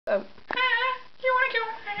You want to go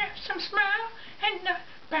have some smile and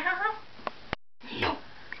barrel? No,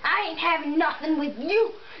 I ain't having nothing with you.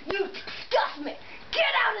 You disgust me.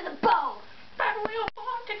 Get out of the bowl. But we'll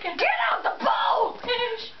belong together. Get out the bowl.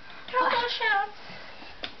 Please, don't go shout.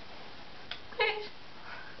 Please.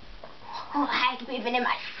 Oh, I hate even in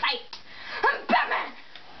my sight. I'm Batman.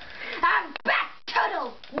 I'm Bat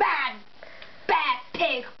Turtle. Bad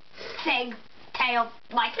pig. Thing. Tail.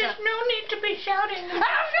 Like There's no need to be shouting. I'm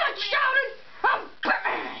not shouting. I'm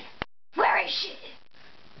Batman. Where is she?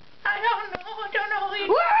 I don't know. I don't know who you...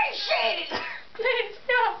 Where is she? Please,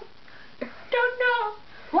 no. Don't know.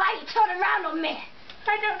 Why you turn around on me?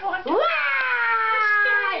 I don't want to.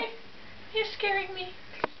 Why? You're scaring me.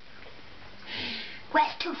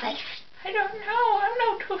 Where's Two-Face? I don't know. I'm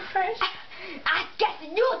no Two-Face. I guess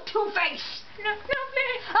you're Two-Face. No,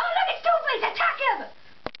 please. Oh, look, it's Two-Face. Attack him.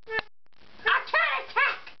 I can't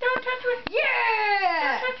attack. Don't touch me.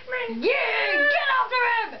 Yeah. Don't touch me. Yeah. Get after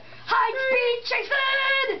him. High-speed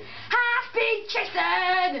chasing. High-speed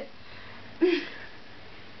chasing.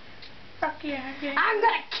 Fuck yeah. I'm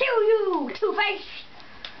gonna kill you, Two-Face.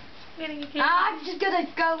 Getting I'm just gonna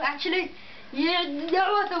go, actually. You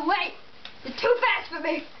no other way. You're too fast for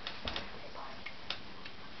me.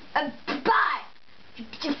 Bye.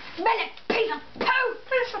 You smelly piece of poo.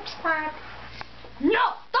 Please subscribe.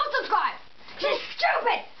 No, don't subscribe. You're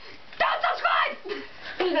stupid. Don't subscribe.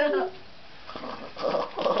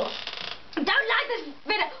 Don't like this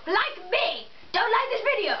video. Like me. Don't like this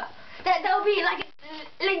video. There'll be like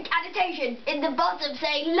a link annotation in the bottom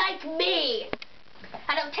saying like me.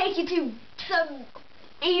 And it'll take you to some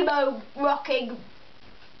emo rocking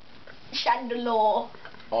chandelier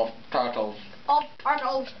Of turtles. of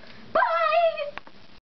turtles. Bye!